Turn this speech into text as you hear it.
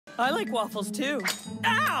I like waffles too.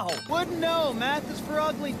 Ow! Wouldn't know. Math is for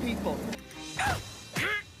ugly people.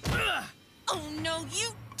 Oh, no, you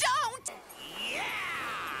don't! Yeah!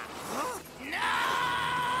 Huh?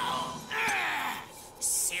 No!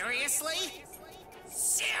 Seriously?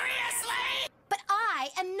 Seriously? But I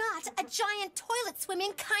am not a giant toilet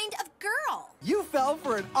swimming kind of girl. You fell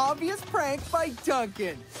for an obvious prank by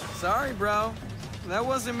Duncan. Sorry, bro. That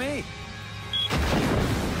wasn't me.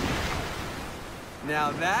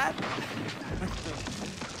 Now that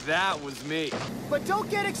was me. But don't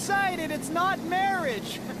get excited. It's not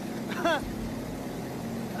marriage.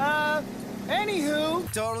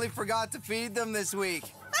 Anywho. Totally forgot to feed them this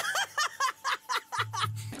week.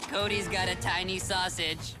 Cody's got a tiny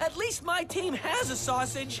sausage. At least my team has a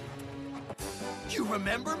sausage. You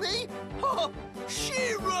remember me? Oh,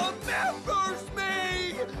 she remembers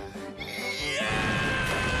me! Yes!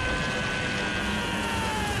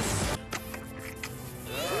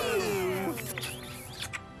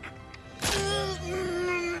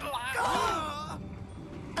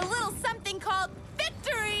 A little something called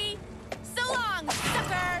victory! So long,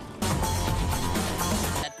 sucker!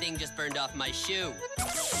 That thing just burned off my shoe.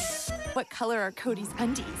 What color are Cody's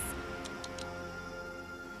undies?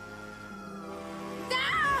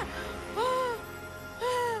 Ah!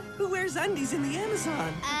 Who wears undies in the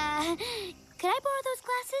Amazon? Could I borrow those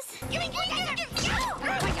glasses?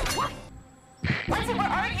 Lindsay, where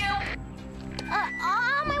are you?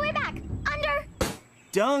 On my way back. Under.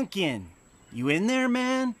 Duncan, you in there,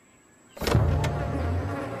 man?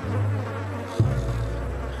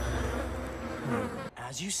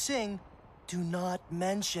 As you sing, do not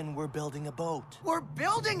mention we're building a boat. We're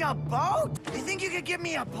building a boat? You think you could give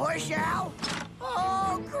me a push, Al?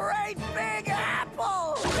 Oh, great big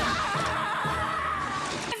apple!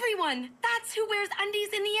 Everyone, that's who wears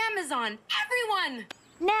undies in the Amazon. Everyone!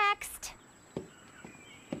 Next.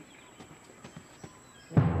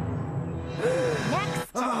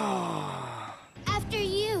 Next. After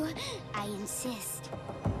you, I insist.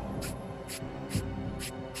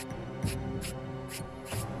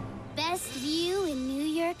 Best view in New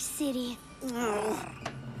York City.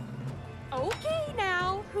 Okay,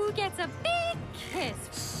 now, who gets a big kiss?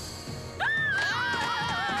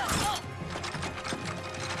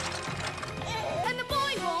 And the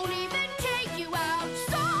boy won't even take you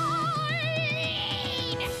outside!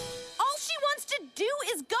 All she wants to do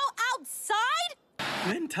is go outside?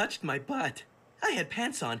 Gwen touched my butt. I had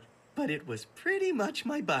pants on, but it was pretty much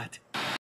my butt.